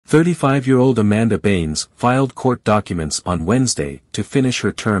35-year-old Amanda Baines filed court documents on Wednesday to finish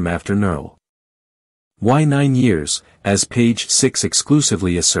her term after Neural. Why 9 years, as Page 6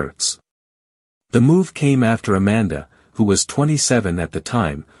 exclusively asserts. The move came after Amanda, who was 27 at the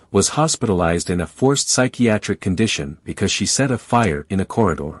time, was hospitalized in a forced psychiatric condition because she set a fire in a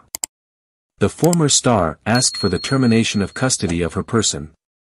corridor. The former star asked for the termination of custody of her person,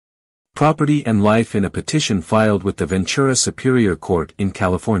 property and life in a petition filed with the Ventura Superior Court in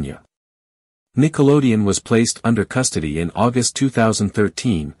California. Nickelodeon was placed under custody in August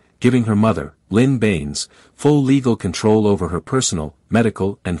 2013, giving her mother, Lynn Baines, full legal control over her personal,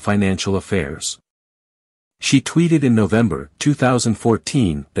 medical, and financial affairs. She tweeted in November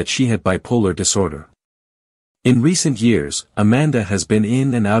 2014 that she had bipolar disorder. In recent years, Amanda has been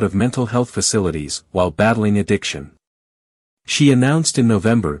in and out of mental health facilities while battling addiction. She announced in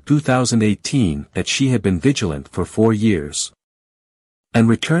November 2018 that she had been vigilant for 4 years and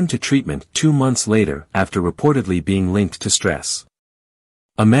returned to treatment 2 months later after reportedly being linked to stress.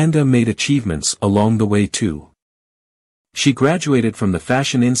 Amanda made achievements along the way too. She graduated from the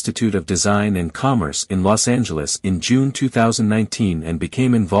Fashion Institute of Design and Commerce in Los Angeles in June 2019 and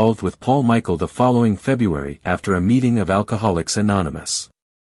became involved with Paul Michael the following February after a meeting of Alcoholics Anonymous.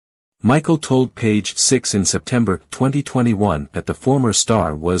 Michael told Page 6 in September 2021 that the former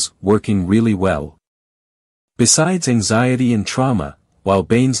star was working really well. Besides anxiety and trauma, while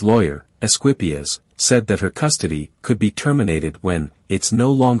Baines' lawyer, Esquipias, said that her custody could be terminated when it's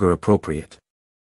no longer appropriate.